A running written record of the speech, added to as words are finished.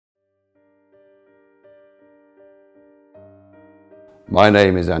My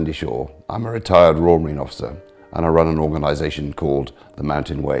name is Andy Shaw. I'm a retired Royal Marine officer and I run an organisation called The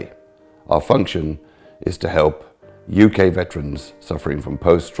Mountain Way. Our function is to help UK veterans suffering from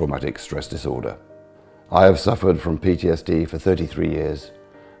post-traumatic stress disorder. I have suffered from PTSD for 33 years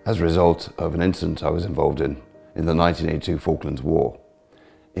as a result of an incident I was involved in the 1982 Falklands War,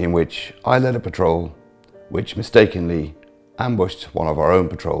 in which I led a patrol which mistakenly ambushed one of our own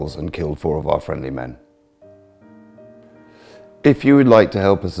patrols and killed 4 of our friendly men. If you would like to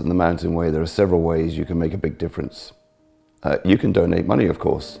help us in the Mountain Way, there are several ways you can make a big difference. You can donate money, of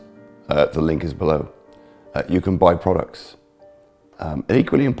course. The link is below. You can buy products. And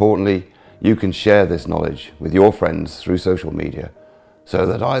equally importantly, you can share this knowledge with your friends through social media so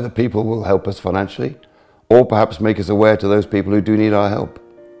that either people will help us financially or perhaps make us aware to those people who do need our help.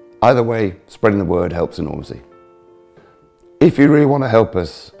 Either way, spreading the word helps enormously. If you really want to help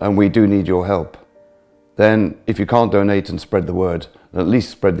us, and we do need your help, then if you can't donate and spread the word, then at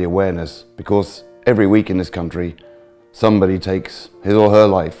least spread the awareness, because every week in this country, somebody takes his or her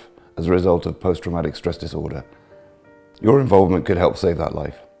life as a result of post-traumatic stress disorder. Your involvement could help save that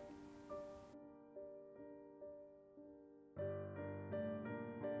life.